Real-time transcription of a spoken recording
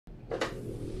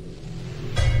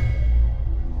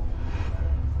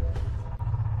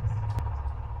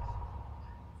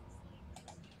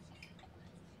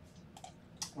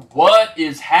What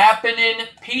is happening,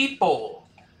 people?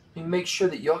 Let me make sure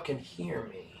that y'all can hear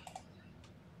me.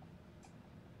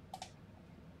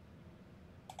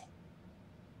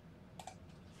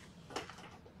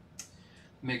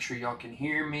 Make sure y'all can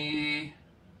hear me.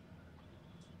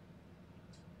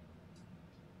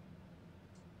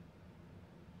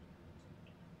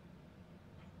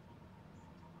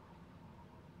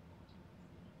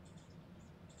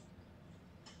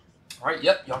 All right,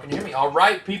 yep, y'all can hear me. All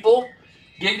right, people.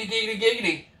 Giggity, giggity,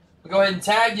 giggity. We'll go ahead and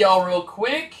tag y'all real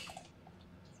quick.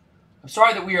 I'm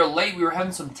sorry that we are late. We were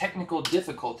having some technical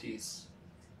difficulties.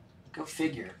 Go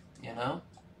figure, you know?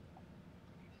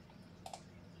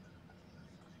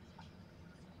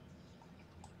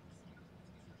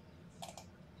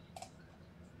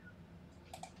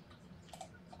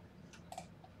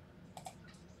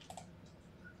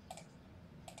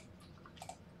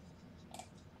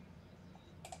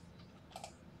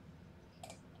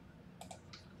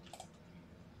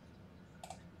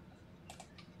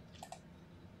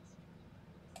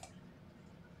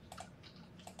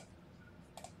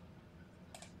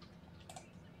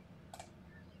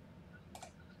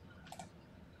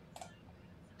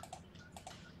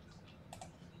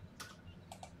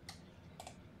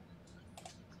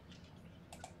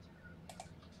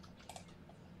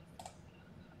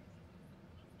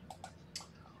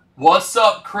 What's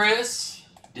up, Chris?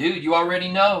 Dude, you already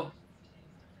know.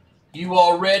 You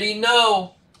already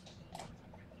know.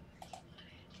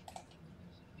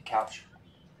 The couch.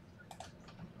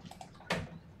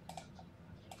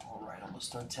 All right,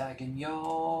 almost done tagging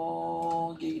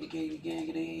y'all. Giggity, giggity,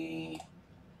 giggity.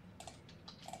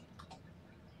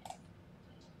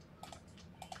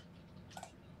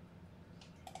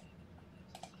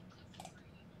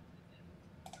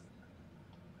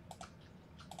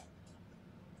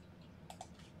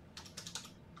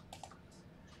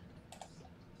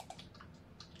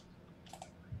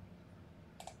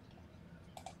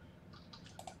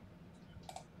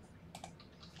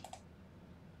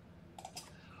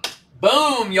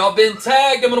 Boom, y'all been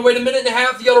tagged. I'm going to wait a minute and a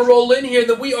half for y'all to roll in here.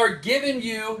 Then we are giving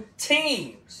you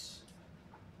teams.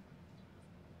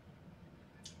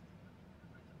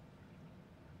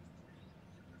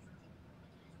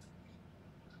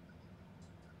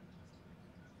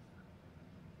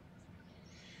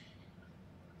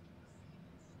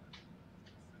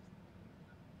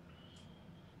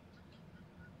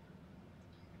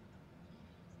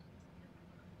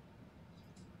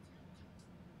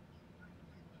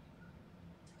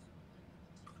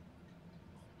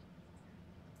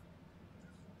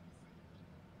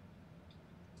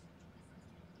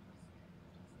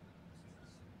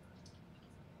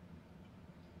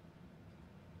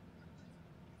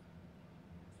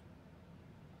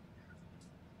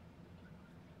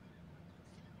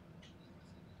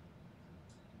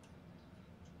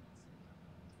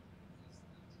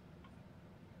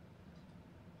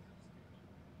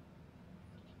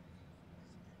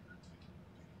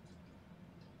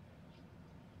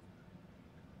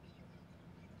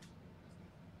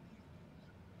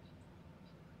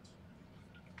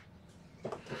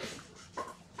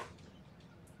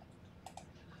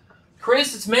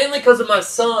 Chris, it's mainly because of my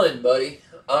son, buddy.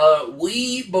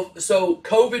 So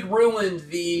COVID ruined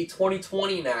the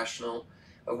 2020 national.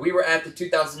 We were at the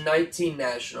 2019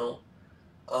 national,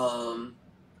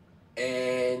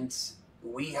 and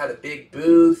we had a big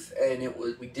booth, and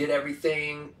we did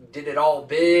everything, did it all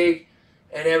big,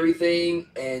 and everything.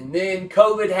 And then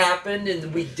COVID happened,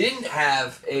 and we didn't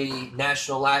have a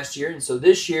national last year, and so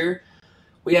this year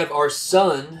we have our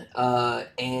son,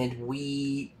 and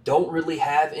we don't really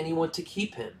have anyone to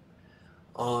keep him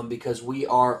because we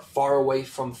are far away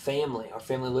from family. Our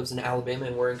family lives in Alabama,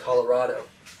 and we're in Colorado.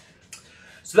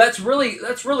 So that's really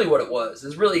what it was.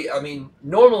 It's really, I mean,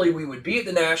 normally we would be at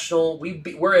the national.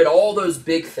 We're at all those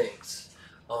big things.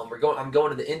 I'm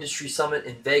going to the industry summit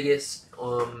in Vegas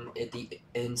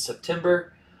in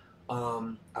September.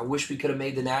 I wish we could have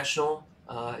made the national.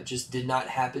 It just did not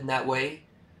happen that way.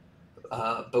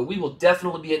 But we will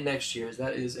definitely be in next year's.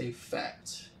 That is a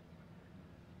fact.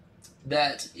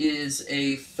 That is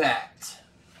a fact.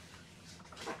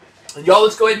 And y'all,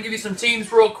 let's go ahead and give you some teams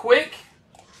real quick.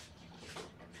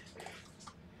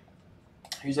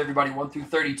 Here's everybody 1 through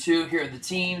 32. Here are the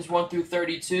teams 1 through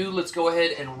 32. Let's go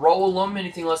ahead and roll them.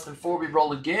 Anything less than 4, we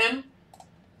roll again.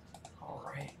 All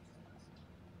right.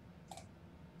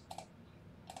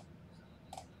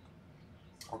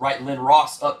 All right, Lynn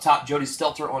Ross up top. Jody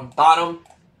Stelter on bottom.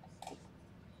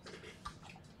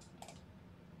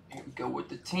 Here we go with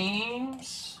the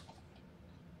teams.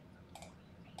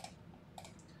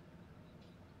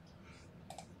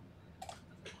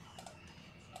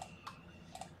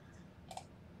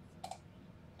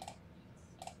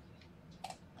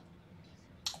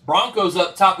 Broncos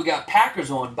up top. We got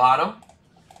Packers on bottom.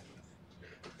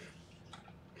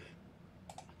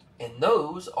 And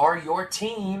those are your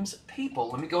team's people.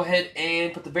 Let me go ahead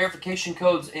and put the verification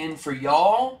codes in for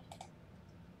y'all.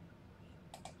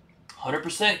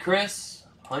 100%, Chris.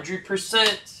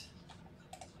 100%.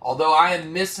 Although I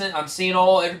am missing, I'm seeing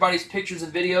everybody's pictures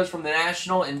and videos from the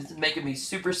National, and it's making me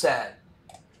super sad.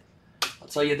 I'll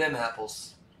tell you them apples.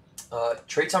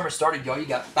 Trade timer started, y'all. You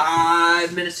got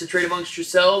 5 minutes to trade amongst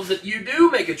yourselves. If you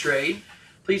do make a trade,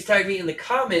 please tag me in the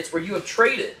comments where you have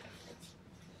traded.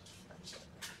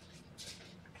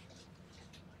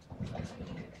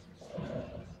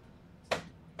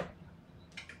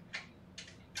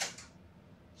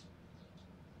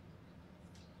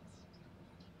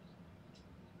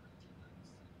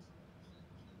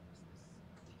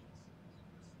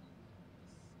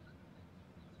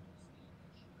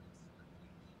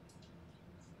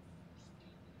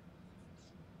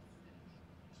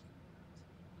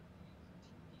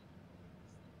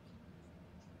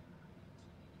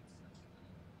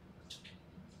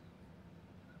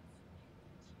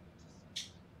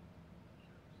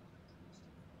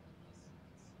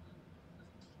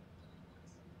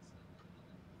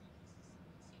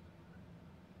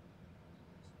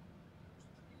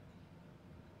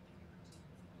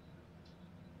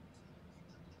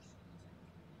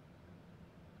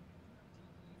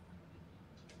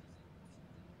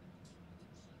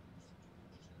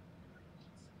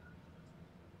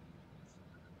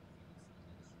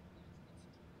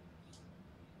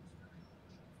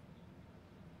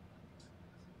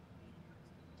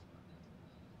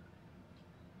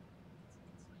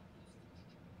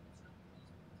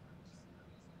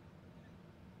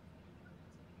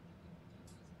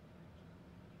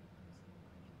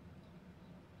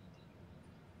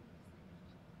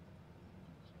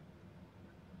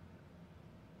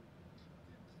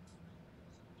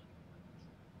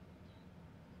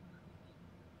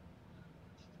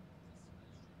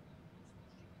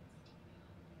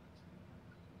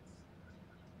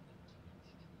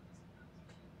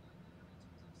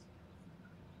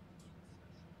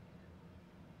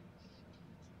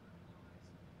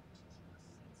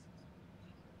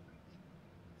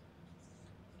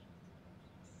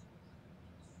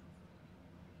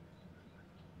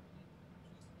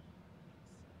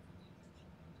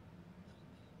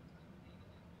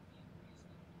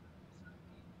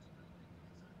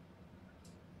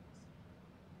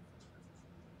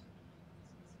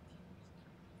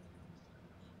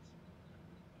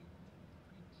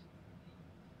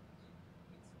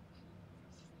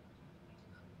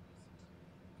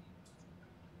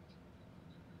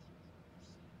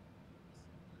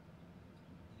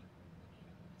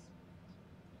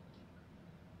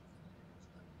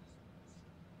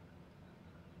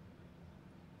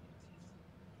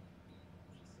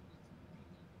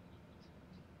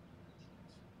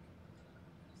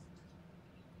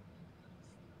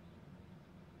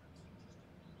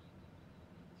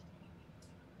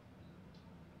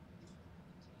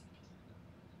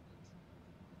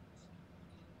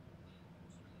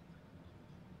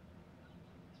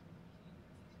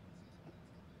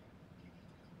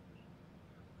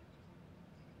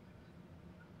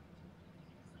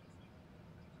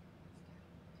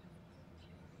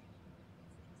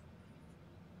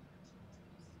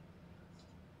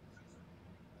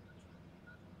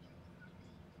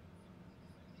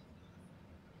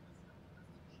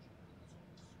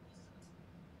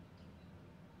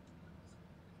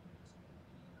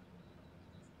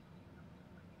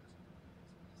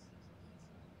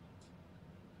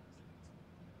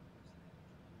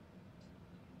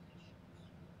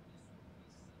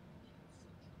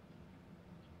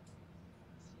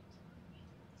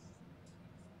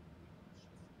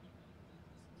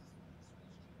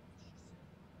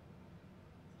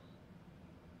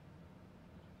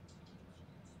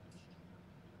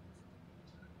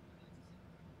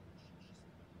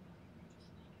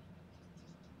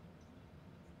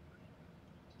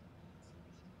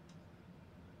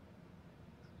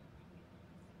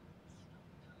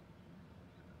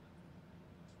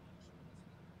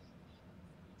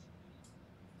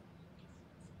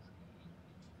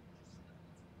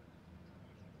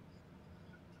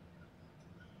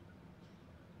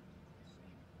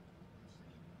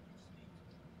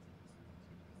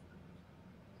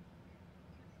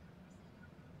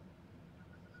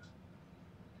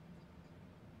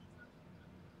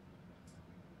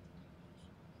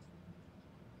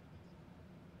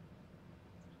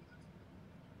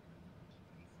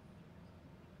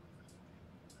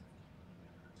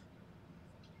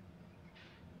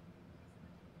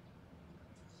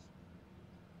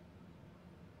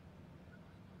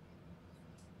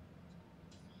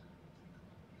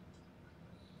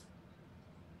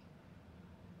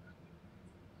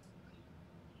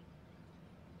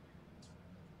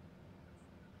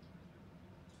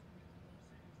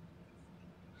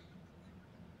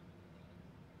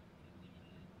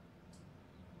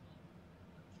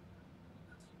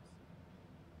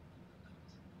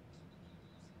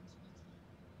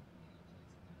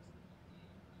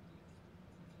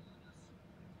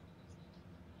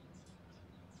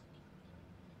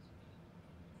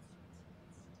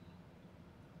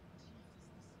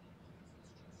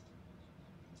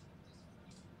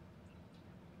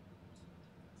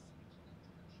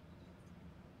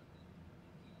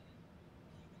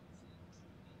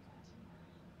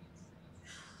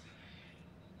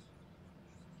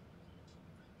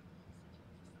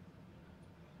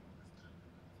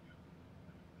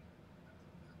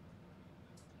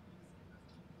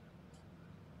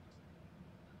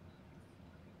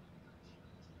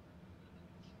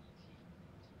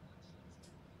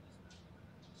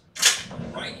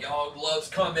 right, y'all. Gloves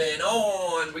coming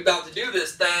on. We about to do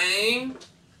this thing.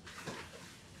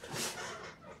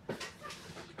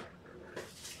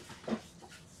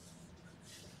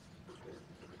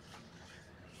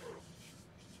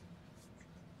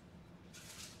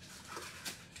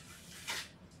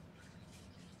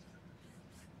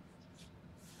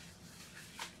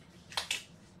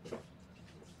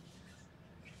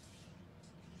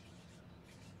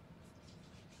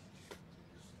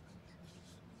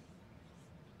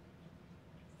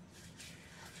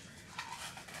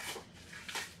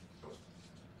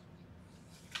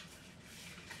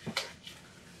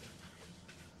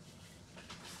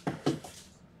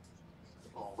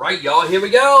 Right, y'all, here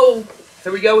we go.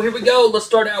 Here we go. Let's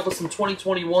start out with some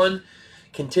 2021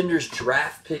 Contenders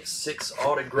Draft Pick 6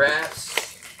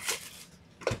 autographs.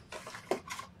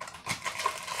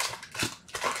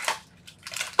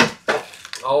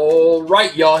 All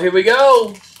right, y'all, here we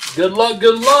go. Good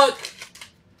luck.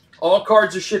 All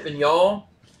cards are shipping, y'all.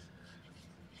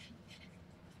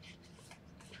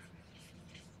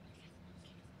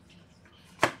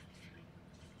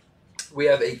 We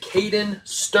have a Caden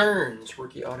Stearns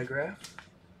rookie autograph.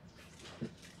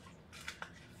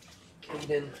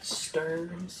 Caden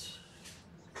Stearns.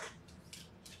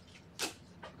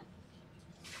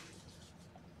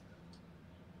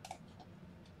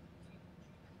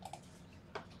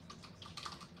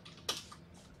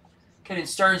 Caden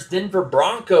Stearns, Denver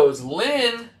Broncos.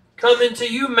 Lynn, coming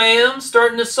to you, ma'am.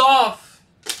 Starting us off.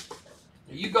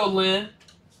 There you go, Lynn.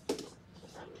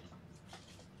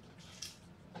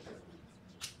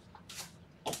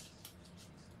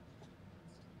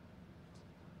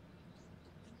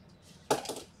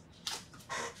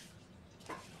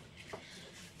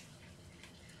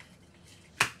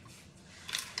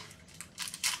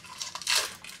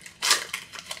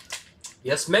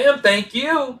 Yes, ma'am. Thank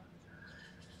you.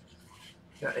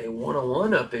 Got a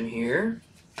 101 up in here.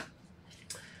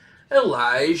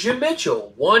 Elijah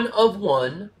Mitchell,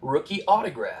 1/1 rookie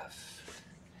autograph.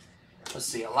 Let's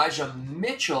see. Elijah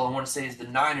Mitchell, I want to say, is the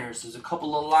Niners. There's a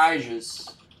couple of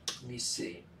Elijahs. Let me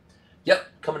see.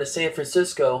 Yep, coming to San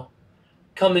Francisco.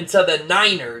 Coming to the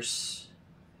Niners.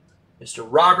 Mr.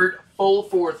 Robert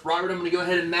Fulforth. Robert, I'm going to go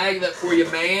ahead and mag that for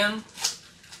you, man.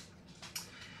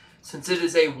 Since it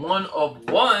is a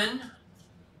 1/1,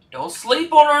 don't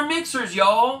sleep on our mixers,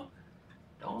 y'all.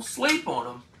 Don't sleep on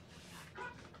them.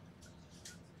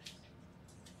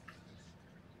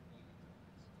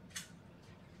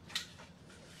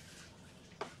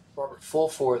 Robert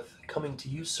Fulforth coming to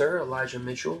you, sir. Elijah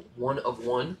Mitchell,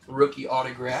 1/1 rookie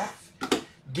autograph.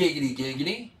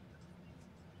 Giggity.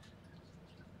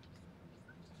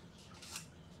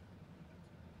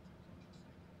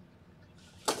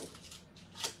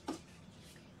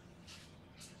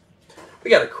 We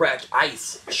got a cracked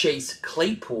ice Chase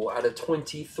Claypool out of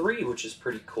 23, which is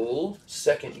pretty cool.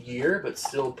 Second year, but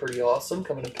still pretty awesome.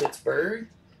 Coming to Pittsburgh.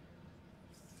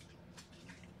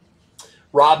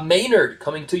 Rob Maynard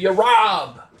coming to you,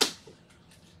 Rob.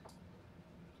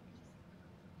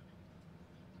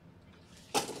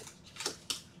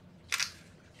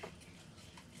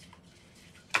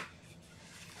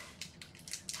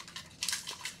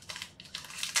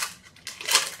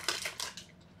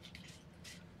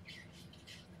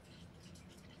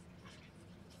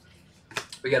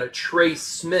 We got a Trey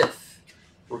Smith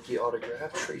rookie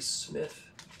autograph. Trey Smith.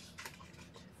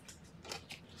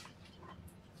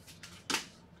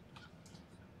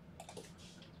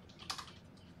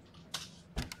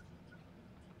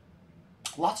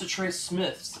 Lots of Trey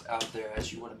Smiths out there,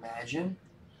 as you would imagine.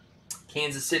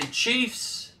 Kansas City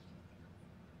Chiefs.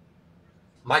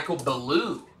 Michael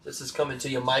Ballou. This is coming to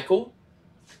you, Michael.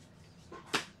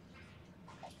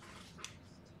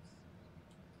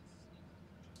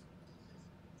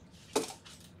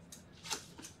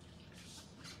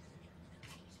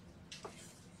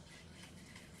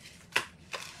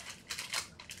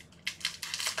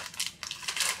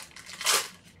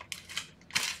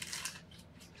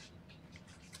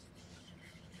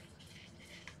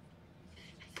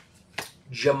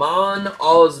 Jamon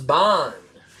Osborne,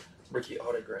 rookie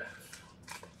autograph.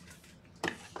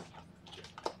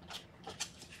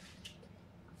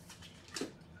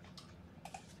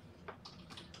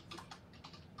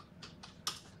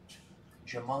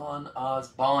 Jamon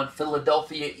Osborne,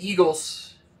 Philadelphia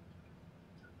Eagles.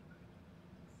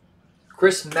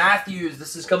 Chris Matthews,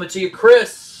 this is coming to you,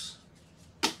 Chris.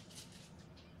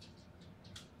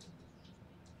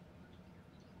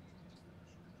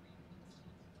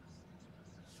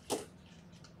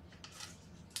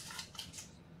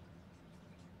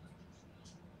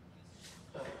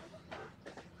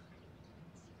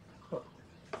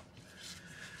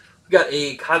 We got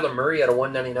a Kyler Murray out of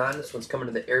 199. This one's coming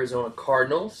to the Arizona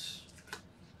Cardinals.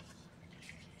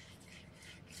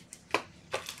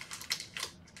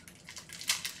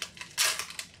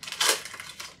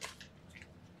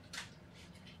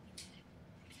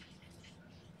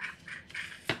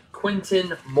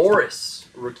 Quentin Morris,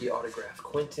 rookie autograph.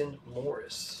 Quentin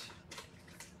Morris.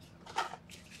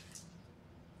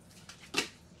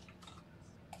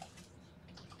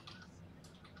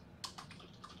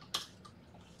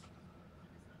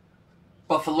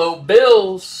 Buffalo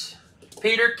Bills,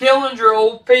 Peter Killinger,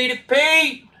 old Petey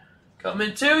Pete,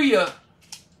 coming to you.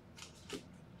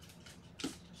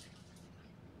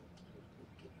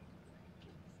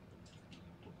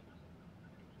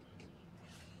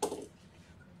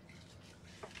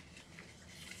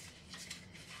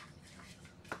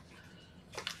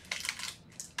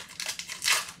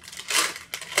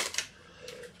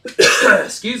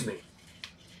 Excuse me.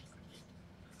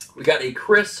 We got a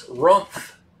Chris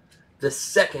Rumph, the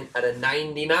second out of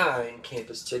 99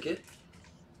 campus ticket.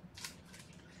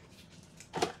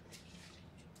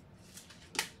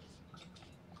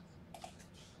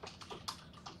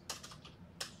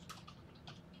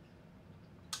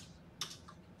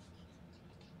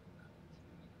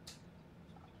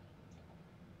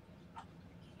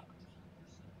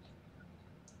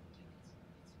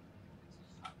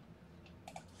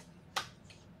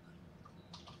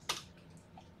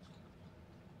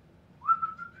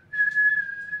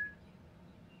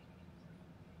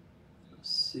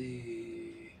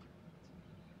 See.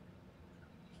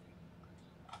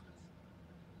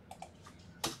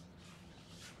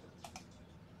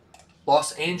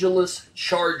 Los Angeles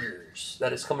Chargers.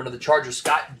 That is coming to the Chargers.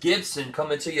 Scott Gibson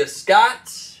coming to you,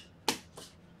 Scott.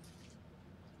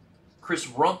 Chris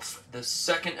Rumph, the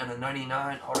second and a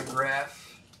 99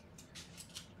 autograph.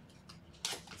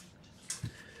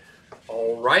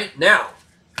 All right, now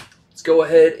let's go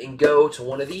ahead and go to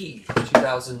one of the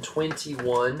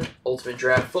 2021 Ultimate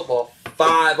Draft Football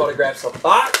 5 autographs a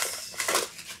box.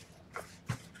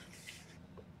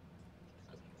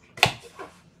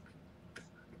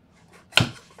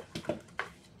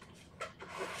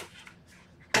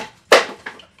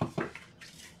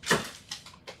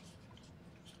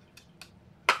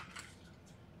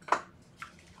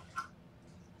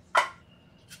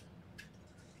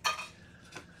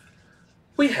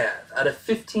 We have, out of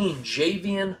 15,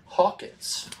 Javian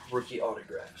Hawkins, rookie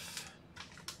autograph.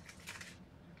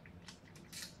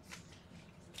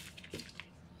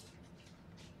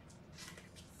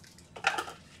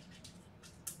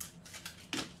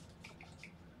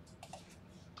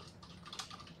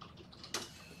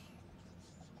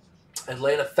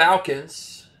 Atlanta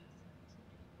Falcons,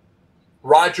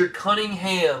 Roger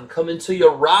Cunningham, coming to you,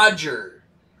 Roger.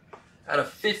 Out of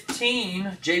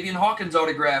 15, Javian Hawkins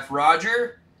autograph,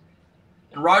 Roger.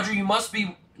 And Roger, you must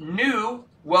be new.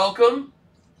 Welcome.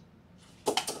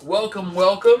 Welcome,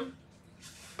 welcome.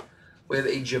 We have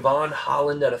a Javon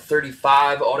Holland out of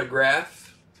 35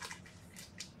 autograph.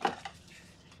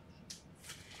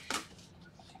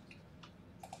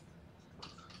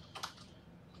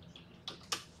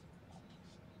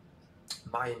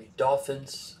 Miami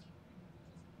Dolphins.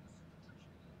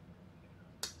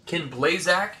 Ken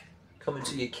Blazak. Coming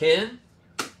to you, Ken.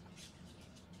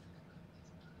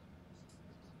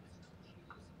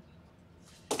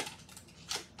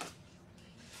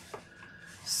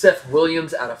 Seth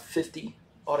Williams out of 50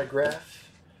 autograph.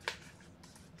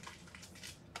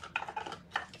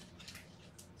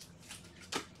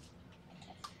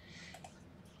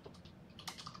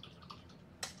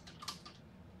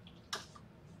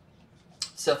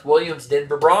 Seth Williams,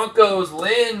 Denver Broncos.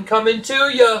 Lynn, coming to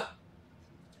you.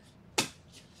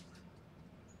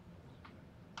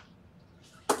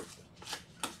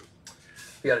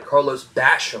 We got a Carlos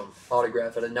Basham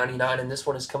autograph at a 99, and this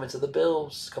one is coming to the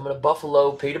Bills. Coming to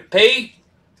Buffalo, Peter Pete.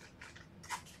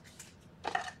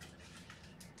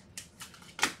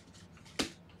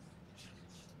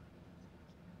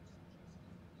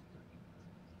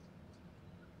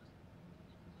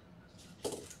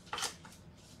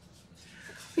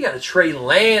 We got a Trey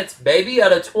Lance, baby,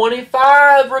 out of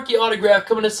 25. Rookie autograph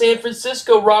coming to San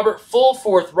Francisco, Robert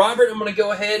Fulforth. Robert, I'm going to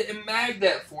go ahead and mag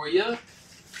that for you.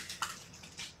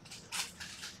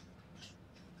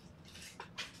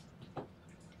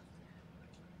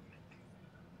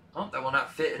 Oh, that will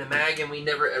not fit in a mag, and we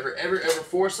never, ever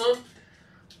force them.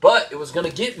 But it was going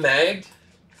to get magged.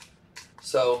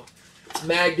 So, it's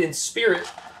magged in spirit.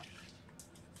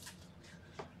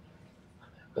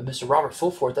 But Mr. Robert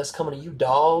Fulforth, that's coming to you,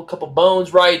 dog. Couple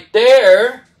bones right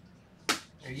there.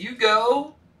 There you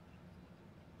go.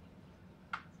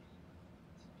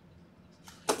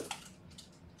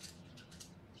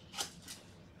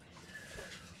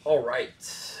 All right.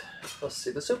 Let's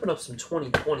see. Let's open up some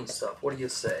 2020 stuff. What do you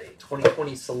say?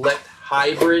 2020 Select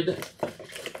Hybrid.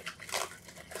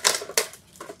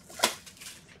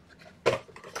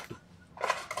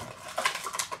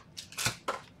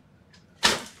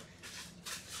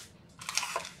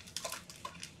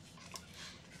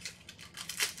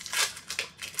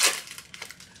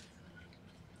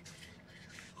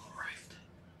 All right.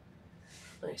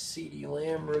 Nice CeeDee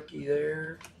Lamb rookie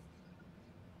there.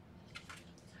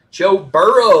 Joe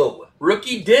Burrow,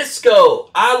 rookie disco.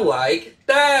 I like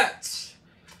that.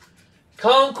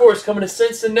 Concourse coming to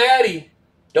Cincinnati.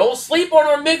 Don't sleep on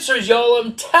our mixers, y'all.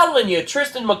 I'm telling you.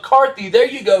 Tristan McCarthy. There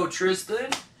you go,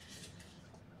 Tristan.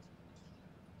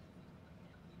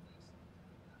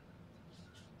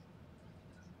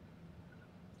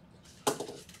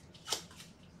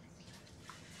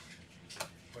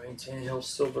 Ryan Tannehill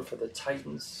silver for the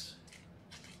Titans.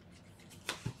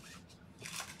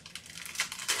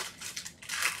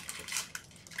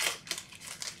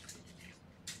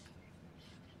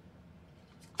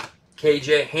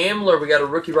 KJ Hamler, we got a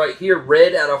rookie right here.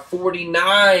 Red out of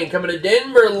 49. Coming to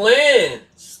Denver, Lynn.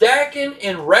 Stacking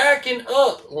and racking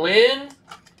up, Lynn.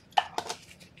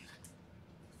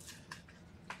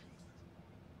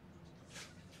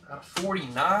 Out of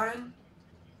 49.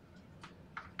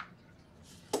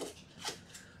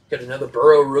 Got another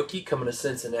Burrow rookie coming to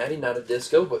Cincinnati. Not a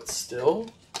disco, but still.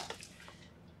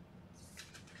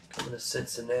 Coming to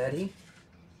Cincinnati.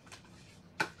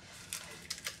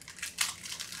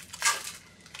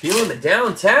 Feeling the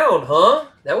downtown, huh?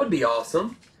 That would be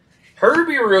awesome.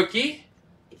 Herbie rookie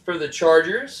for the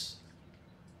Chargers.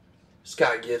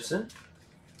 Scott Gibson.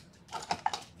 I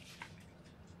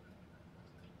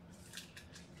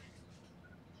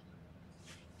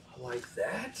like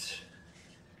that.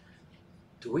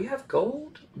 Do we have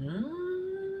gold?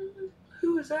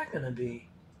 Who is that going to be?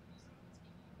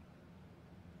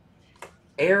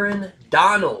 Aaron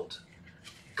Donald.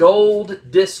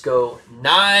 Gold disco.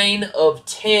 9 of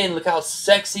 10. Look how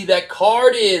sexy that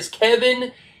card is.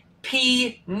 Kevin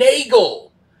P.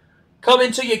 Nagel.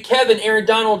 Coming to you, Kevin. Aaron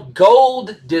Donald.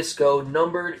 Gold disco.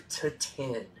 Numbered to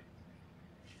 10.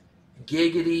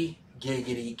 Giggity,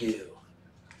 giggity, goo.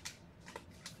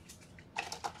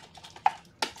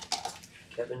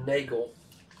 Kevin Nagel.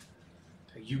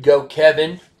 There you go,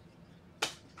 Kevin.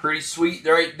 Pretty sweet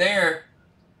right there.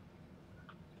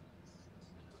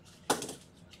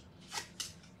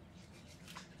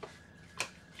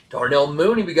 Darnell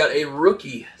Mooney, we got a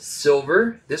rookie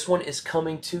silver. This one is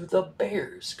coming to the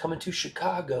Bears, coming to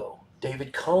Chicago.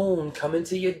 David Cone coming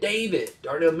to you, David.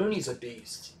 Darnell Mooney's a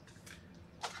beast.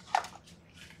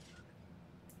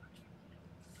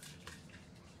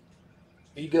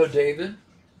 Here you go, David.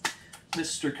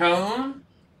 Mr. Cone.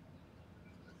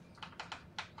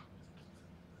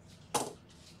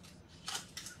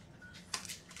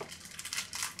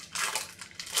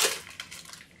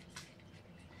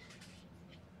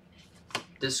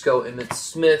 Disco Emmitt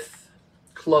Smith,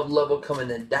 club level coming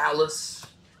in Dallas.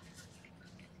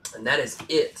 And that is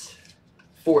it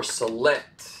for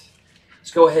Select. Let's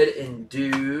go ahead and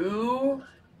do,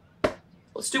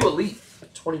 let's do Elite,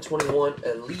 2021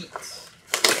 Elite.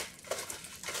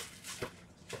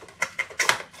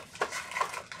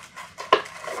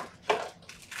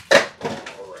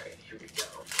 All right, here we go.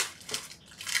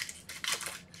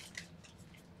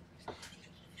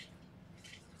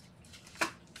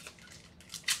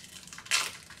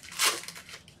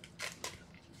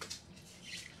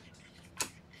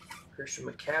 Christian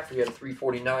McCaffrey at a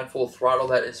 349 full throttle.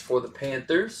 That is for the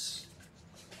Panthers.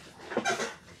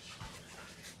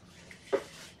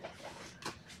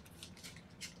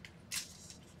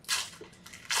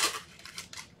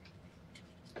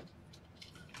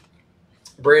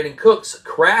 Brandon Cooks,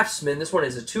 Craftsman. This one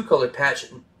is a 2-color patch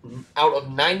out of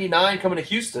 99 coming to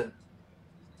Houston.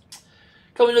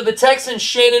 Coming to the Texans,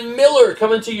 Shannon Miller.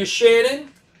 Coming to you,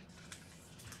 Shannon.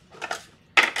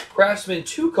 Craftsman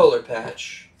 2-color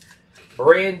patch.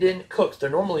 Brandon Cooks. They're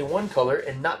normally 1 color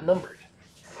and not numbered.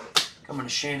 Coming to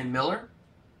Shannon Miller.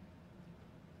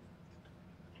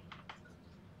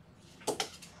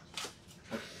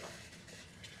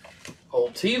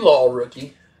 Old T-Law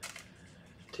rookie.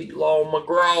 T-Law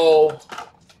McGraw.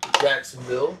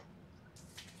 Jacksonville.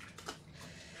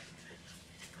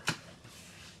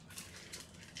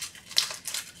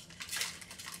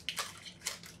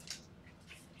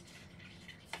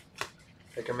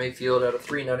 Baker Mayfield out of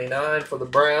 399 for the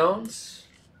Browns.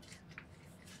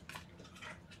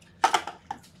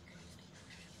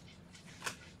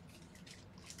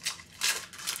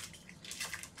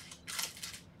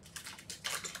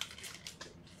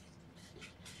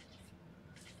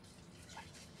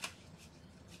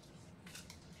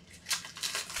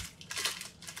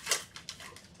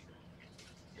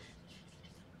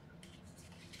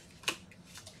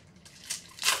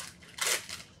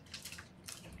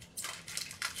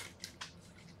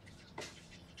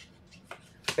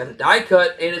 Got a die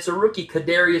cut, and it's a rookie,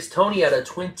 Kadarius Toney out of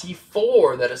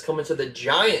 24. That is coming to the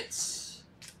Giants.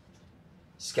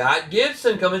 Scott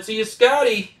Gibson coming to you,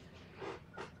 Scotty.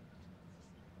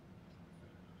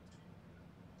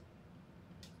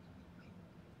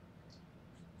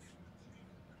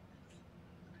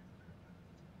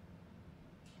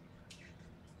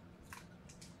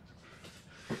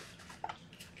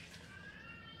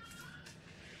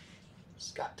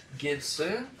 Scott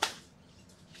Gibson.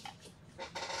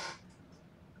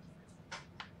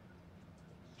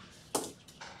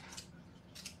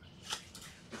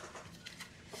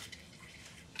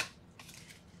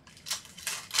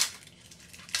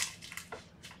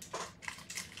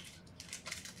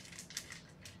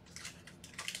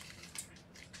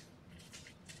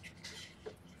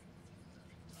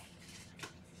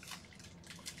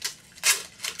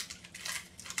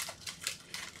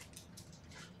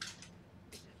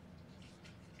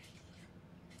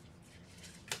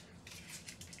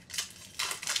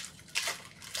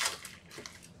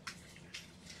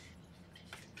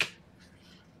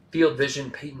 Field Vision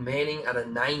Peyton Manning out of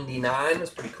 99. That's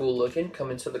pretty cool looking.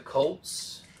 Coming to the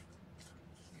Colts.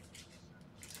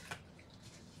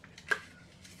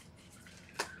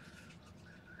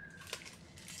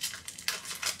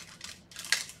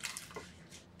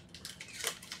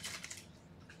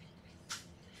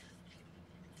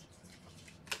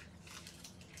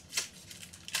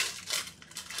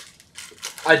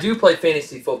 I do play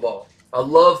fantasy football. I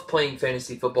love playing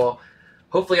fantasy football.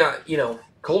 Hopefully,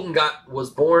 Colton was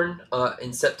born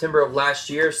in September of last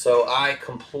year, so I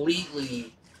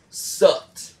completely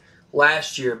sucked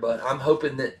last year. But I'm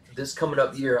hoping that this coming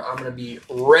up year, I'm going to be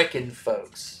wrecking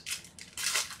folks.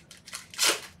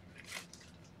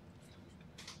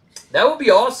 That would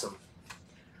be awesome.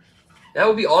 That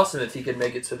would be awesome if he could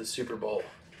make it to the Super Bowl.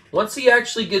 Once he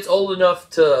actually gets old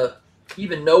enough to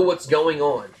even know what's going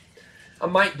on, I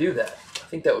might do that. I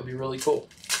think that would be really cool.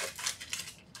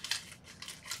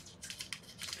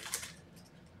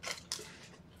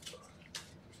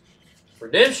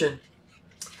 Redemption.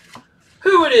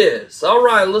 Who it is? All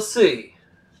right, let's see.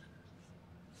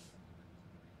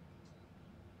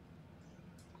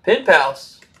 Pen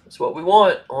pals. That's what we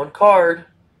want on card.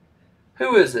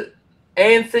 Who is it?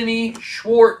 Anthony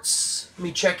Schwartz. Let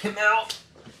me check him out.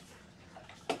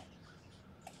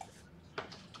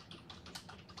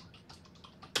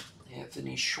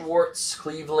 Anthony Schwartz,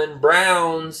 Cleveland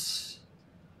Browns.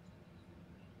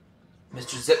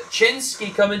 Mr.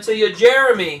 Zipchinski coming to you,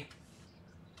 Jeremy.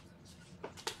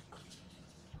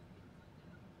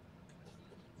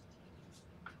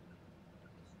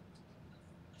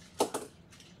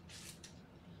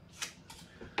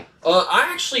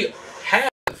 I actually have.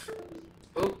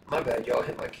 Oh, my bad, y'all.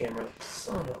 Hit my camera.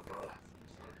 Son of a. All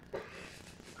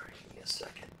right, give me a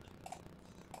second.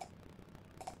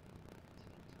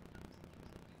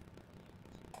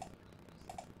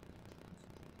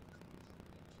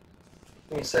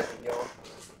 Give me a second, y'all.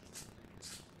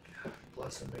 God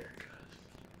bless America.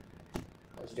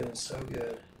 I was doing so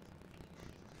good.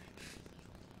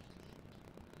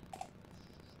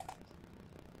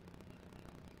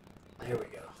 Here we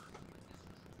go.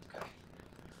 Okay.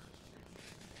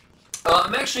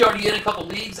 I'm actually already in a couple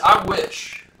leagues. I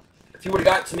wish. If you would have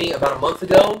got to me about a month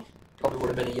ago, probably would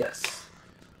have been a yes.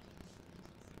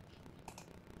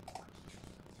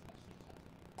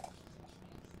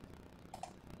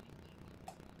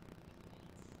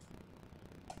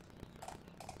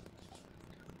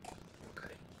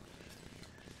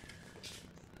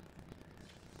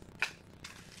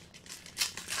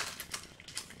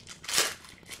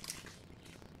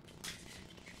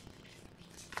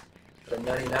 The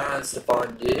 99,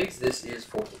 Stephon Diggs. This is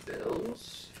for the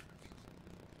Bills.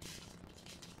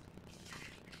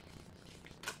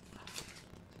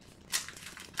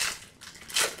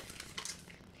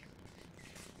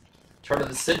 Turn of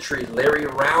the century, Larry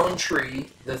Roundtree,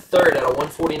 the third out of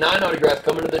 149 autograph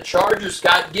coming to the Chargers,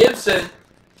 Scott Gibson.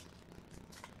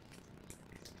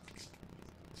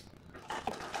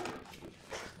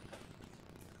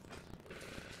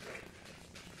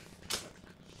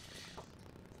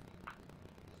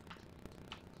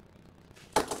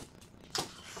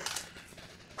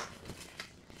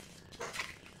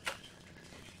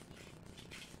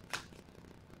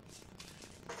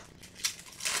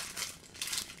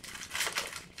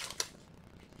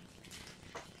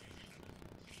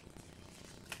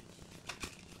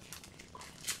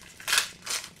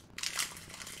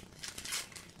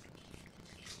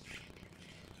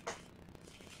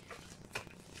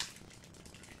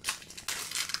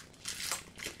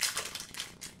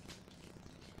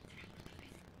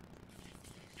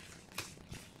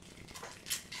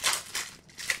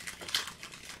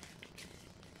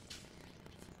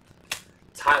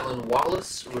 Tylan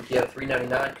Wallace, rookie out of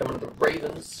 399, coming to the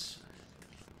Ravens.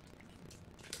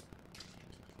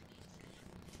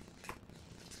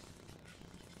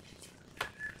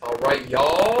 All right,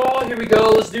 y'all. Here we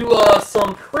go. Let's do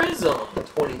some Prism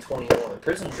 2021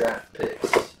 Prism draft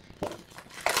picks.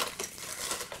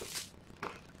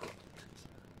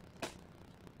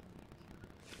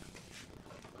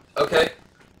 Okay.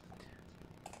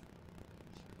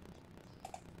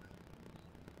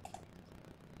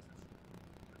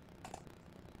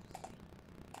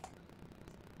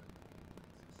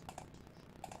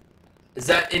 Is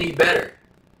that any better?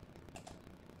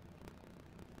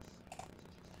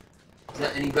 Is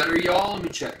that any better, y'all? Let me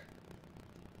check.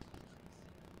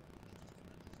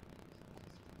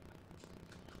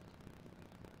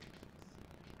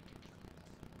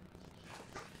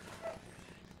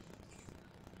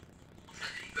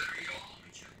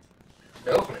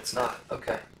 Nope, it's not.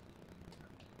 Okay.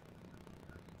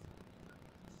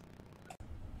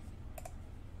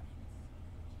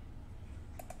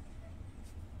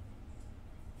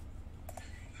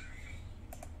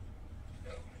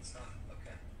 Nope, it's not.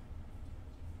 Okay.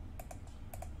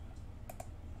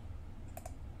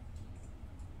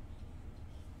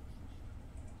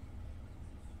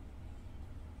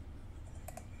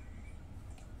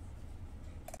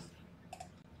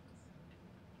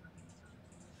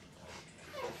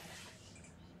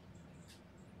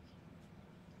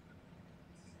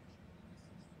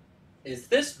 Is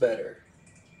this better?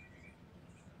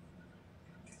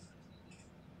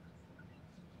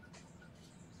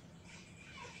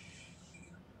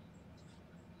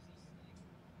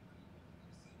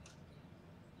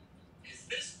 Is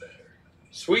this better?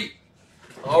 Sweet.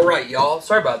 All right, y'all.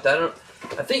 Sorry about that.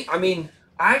 I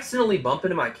accidentally bump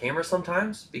into my camera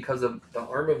sometimes because of the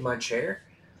arm of my chair,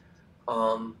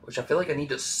 which I feel like I need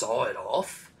to saw it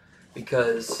off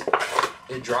because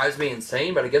it drives me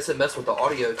insane, but I guess it messed with the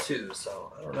audio too,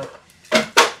 so I don't know.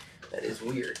 That is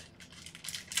weird.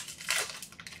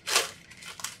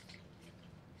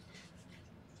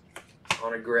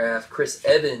 Autograph, Chris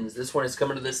Evans. This one is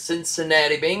coming to the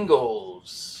Cincinnati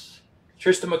Bengals.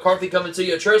 Tristan McCarthy coming to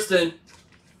you. Tristan.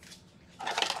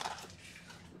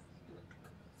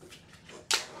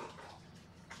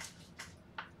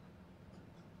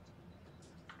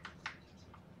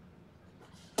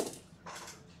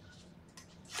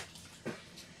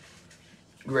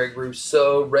 Greg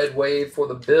Rousseau, Red Wave for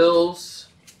the Bills.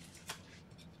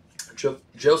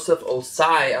 Joseph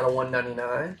Osai out of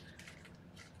 199.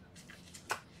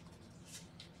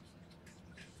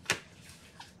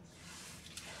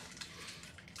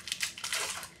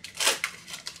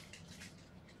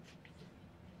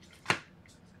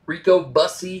 Rico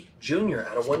Bussey Jr.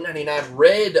 out of 199.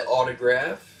 Red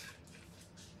autograph.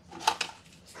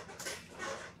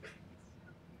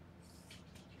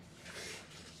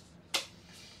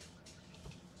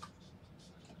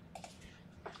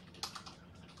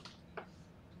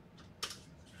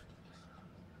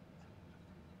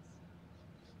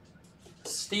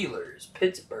 Steelers,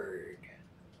 Pittsburgh.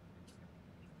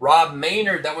 Rob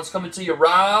Maynard, that one's coming to you,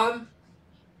 Rob.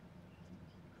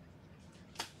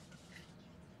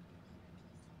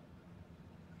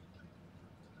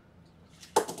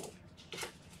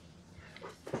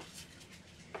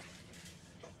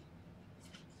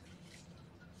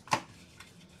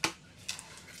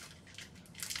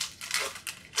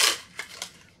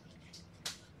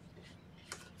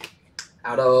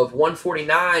 Out of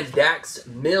 149, Dax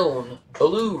Milne,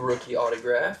 blue rookie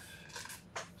autograph.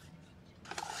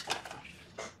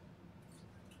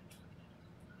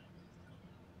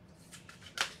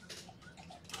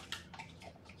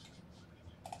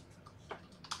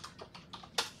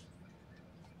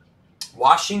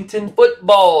 Washington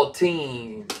football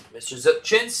team. Mr.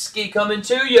 Zupchinski coming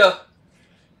to you.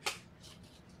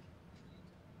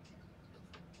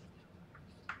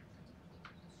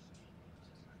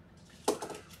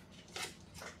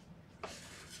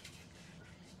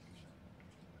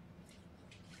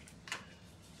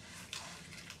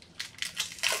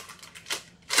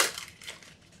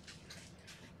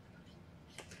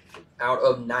 Out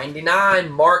of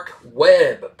 99, Mark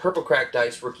Webb, Purple Cracked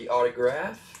Ice rookie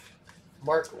autograph.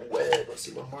 Mark Webb. Let's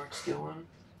see what Mark's doing.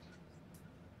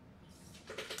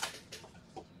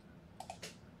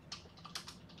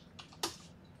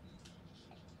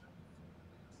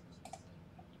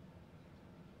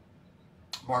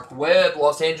 Mark Webb,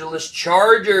 Los Angeles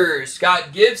Chargers,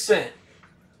 Scott Gibson.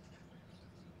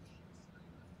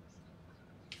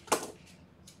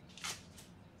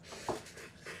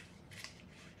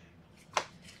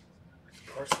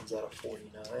 Carson's out of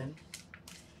 49.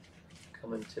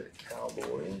 Coming to the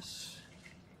Cowboys.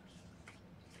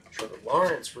 Trevor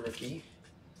Lawrence rookie.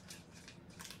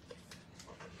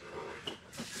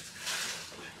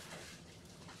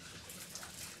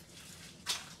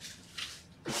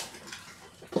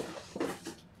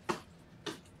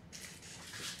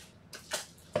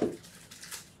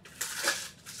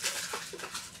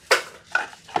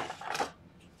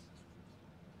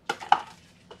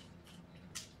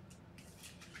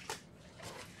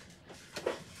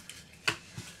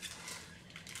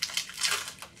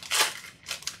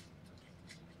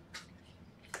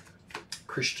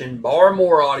 Christian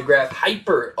Barmore autograph.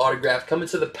 Hyper autograph. Coming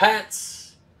to the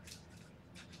Pats.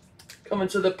 Coming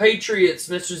to the Patriots.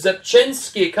 Mr.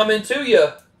 Zepchinski coming to you.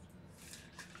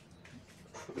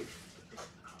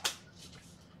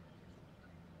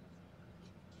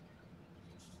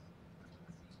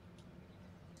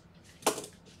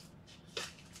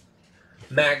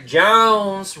 Mac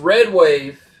Jones, Red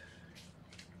Wave.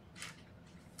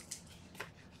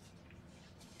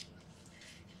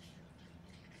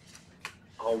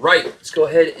 All right, let's go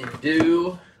ahead and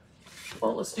do,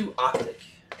 well, let's do Optic.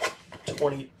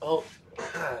 20, oh,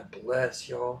 God bless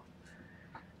y'all.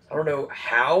 I don't know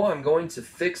how I'm going to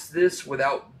fix this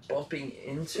without bumping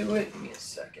into it. Give me a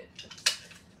second.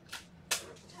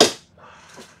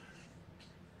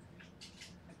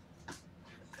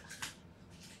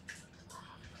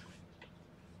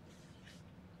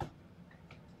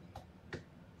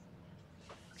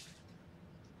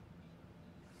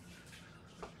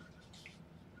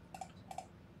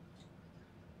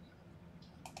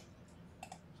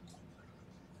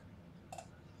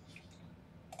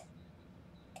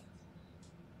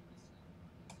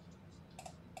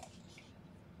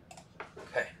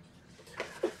 Okay.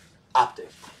 Optic.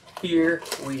 Here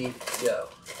we go.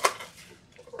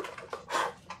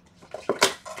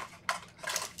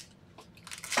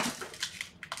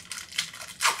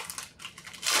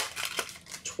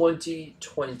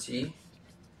 $20.20.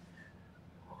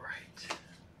 All right.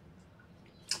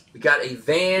 We got a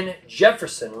Van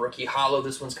Jefferson rookie holo.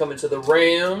 This one's coming to the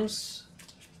Rams.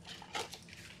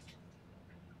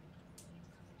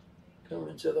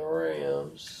 Coming to the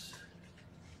Rams.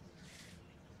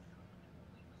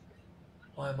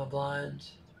 Why am I blind?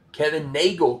 Kevin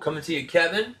Nagel coming to you,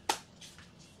 Kevin.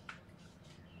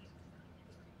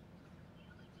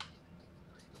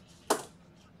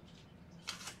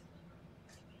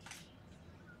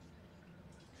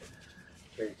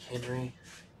 Derrick Henry.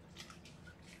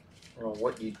 I don't know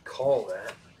what you'd call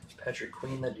that. Patrick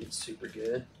Queen, that dude's super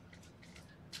good.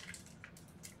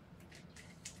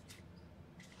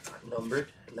 Not numbered.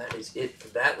 And that is it for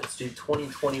that. Let's do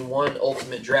 2021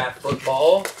 Ultimate Draft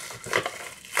Football.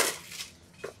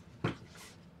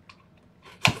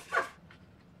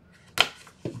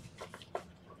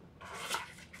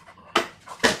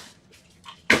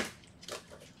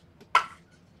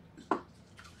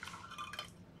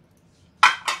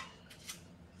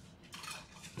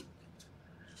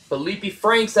 Felipe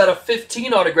Franks out of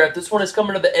 15 autograph. This one is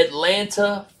coming to the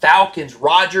Atlanta Falcons.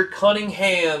 Roger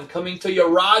Cunningham coming to you,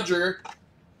 Roger.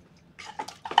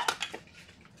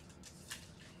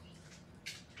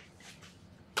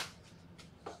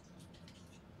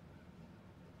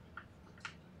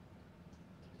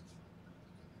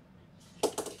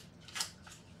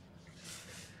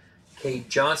 Cade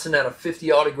Johnson out of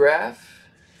 50 autograph.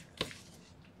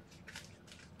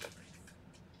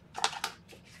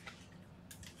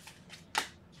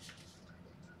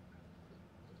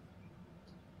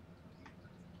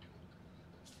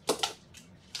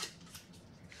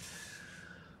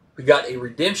 We got a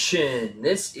redemption.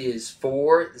 This is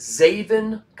for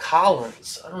Zaven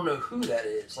Collins. I don't know who that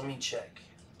is. Let me check.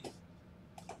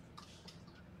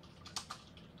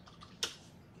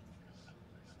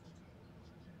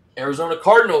 Arizona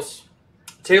Cardinals.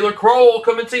 Taylor Kroll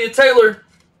coming to you, Taylor.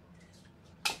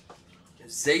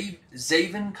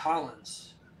 Zaven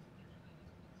Collins.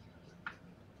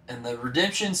 And the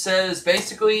redemption says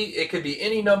basically it could be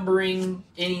any numbering,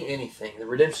 anything. The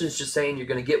redemption is just saying you're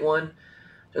going to get one.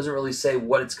 Doesn't really say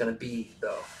what it's going to be,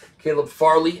 though. Caleb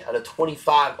Farley at a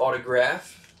 25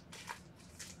 autograph.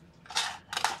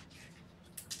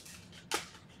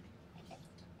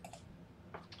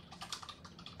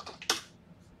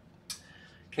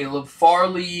 Caleb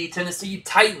Farley, Tennessee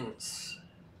Titans.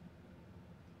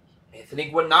 Anthony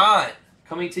Gwinnett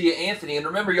coming to you, Anthony. And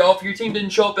remember, y'all, if your team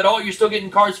didn't show up at all, you're still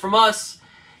getting cards from us.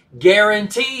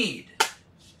 Guaranteed.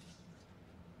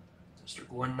 Mr.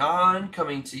 Gwinnett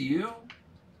coming to you.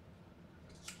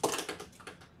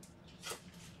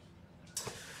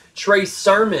 Trey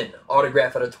Sermon,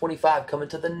 autograph out of 25, coming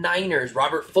to the Niners.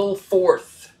 Robert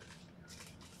Fulforth.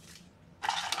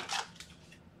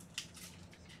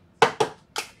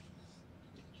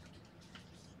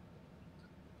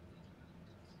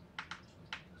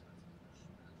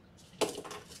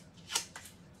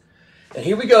 And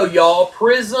here we go, y'all.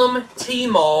 Prism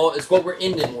T-Mall is what we're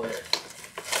ending with.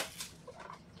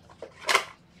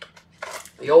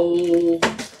 The old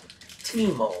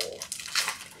T-Mall.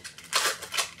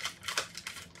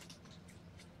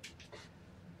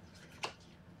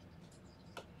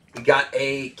 We got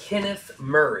a Kenneth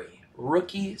Murray,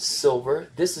 rookie silver.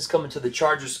 This is coming to the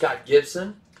Chargers, Scott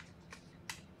Gibson.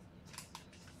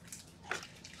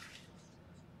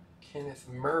 Kenneth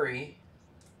Murray,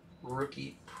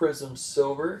 rookie Prism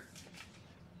Silver.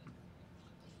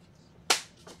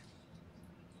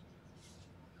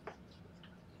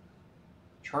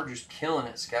 Chargers killing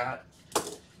it, Scott.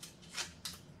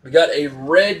 We got a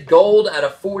red gold out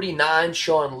of 49,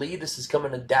 Sean Lee. This is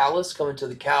coming to Dallas, coming to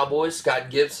the Cowboys, Scott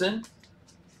Gibson.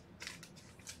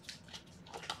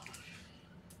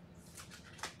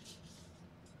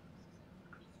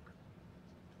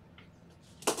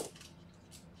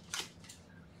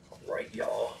 All right,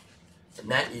 y'all. And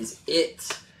that is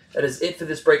it. That is it for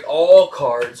this break. All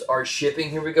cards are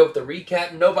shipping. Here we go with the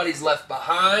recap. Nobody's left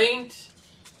behind.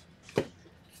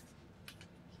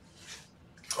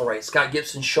 All right, Scott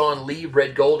Gibson, Sean Lee,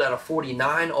 red gold out of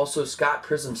 49. Also, Scott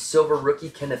Prism Silver rookie,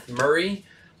 Kenneth Murray.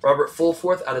 Robert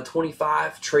Fulforth out of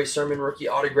 25. Trey Sermon rookie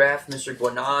autograph. Mr.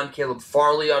 Guanan, Caleb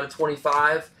Farley out of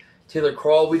 25. Taylor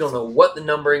Crawl. We don't know what the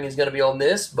numbering is going to be on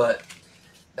this, but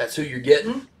that's who you're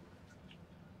getting.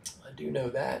 I do know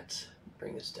that.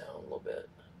 Bring this down a little bit.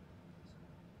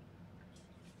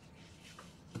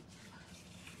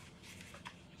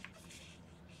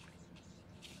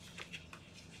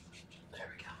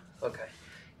 Okay.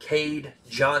 Cade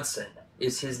Johnson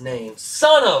is his name.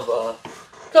 Son of a...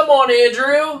 Come on,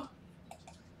 Andrew.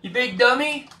 You big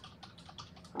dummy.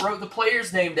 Wrote the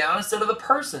player's name down instead of the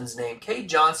person's name. Cade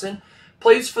Johnson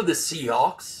plays for the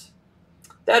Seahawks.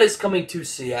 That is coming to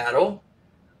Seattle.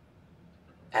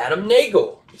 Adam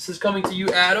Nagel. This is coming to you,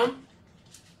 Adam.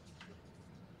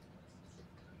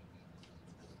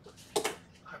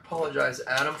 I apologize,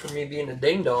 Adam, for me being a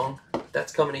ding-dong.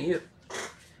 That's coming to you.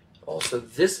 Also,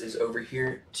 this is over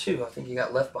here, too. I think you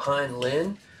got left behind,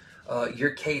 Lynn. Your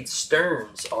Cade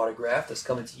Stearns autograph. That's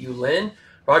coming to you, Lynn.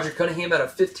 Roger Cunningham out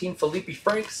of 15. Felipe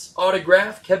Franks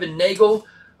autograph. Kevin Nagel.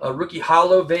 Rookie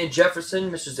Hollow. Van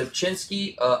Jefferson. Mr.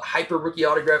 Zipchinski. Hyper rookie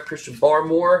autograph. Christian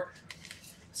Barmore.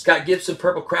 Scott Gibson.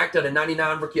 Purple cracked out of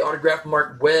 99. Rookie autograph.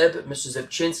 Mark Webb. Mr.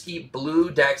 Zipchinski. Blue.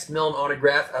 Dax Milne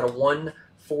autograph out of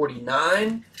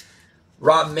 149.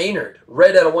 Rob Maynard,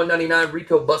 red out of 199,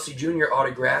 Rico Bussey Jr.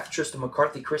 autograph, Tristan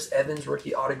McCarthy, Chris Evans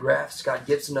rookie autograph, Scott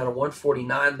Gibson out of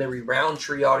 149, Larry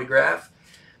Roundtree autograph,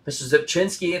 Mr.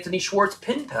 Zipchinski, Anthony Schwartz,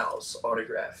 Pen Pals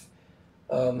autograph,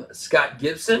 Scott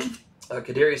Gibson,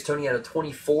 Kadarius Toney out of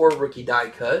 24, rookie die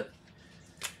cut,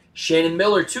 Shannon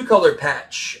Miller, two-color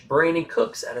patch, Brandon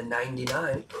Cooks out of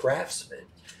 99, Craftsman,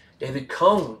 David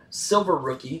Cone, silver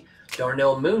rookie,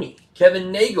 Darnell Mooney,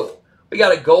 Kevin Nagel, we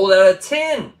got a gold out of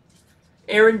 10,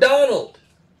 Aaron Donald.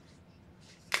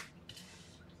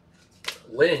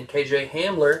 Lynn, KJ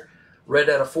Hamler, red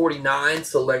out of 49,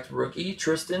 select rookie.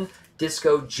 Tristan,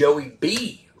 Disco Joey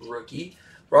B, rookie.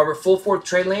 Robert Fulforth,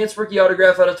 Trey Lance, rookie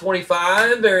autograph out of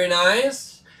 25, very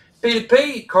nice.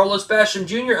 Pete, Carlos Basham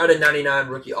Jr. out of 99,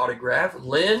 rookie autograph.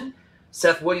 Lynn,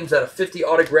 Seth Williams out of 50,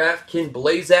 autograph. Ken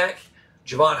Blazak,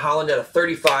 Javon Holland out of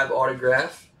 35,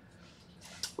 autograph.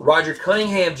 Roger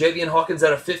Cunningham, Javian Hawkins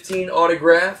out of 15,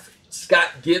 autograph. Scott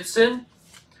Gibson,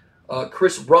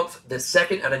 Chris Rumpf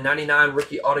II out of 99,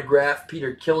 rookie autograph.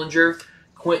 Peter Killinger,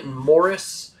 Quentin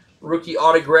Morris, rookie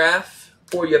autograph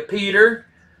for you, Peter.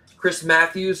 Chris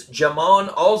Matthews,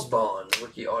 Jamon Osborne,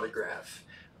 rookie autograph.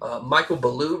 Michael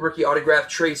Ballou, rookie autograph.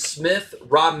 Trey Smith,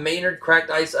 Rob Maynard,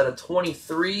 cracked ice out of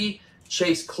 23.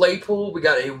 Chase Claypool, we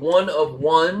got a 1 of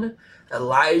 1.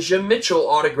 Elijah Mitchell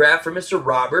autograph for Mr.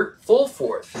 Robert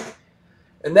Fulforth.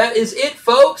 And that is it,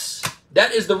 folks.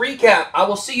 That is the recap. I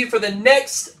will see you for the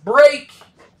next break.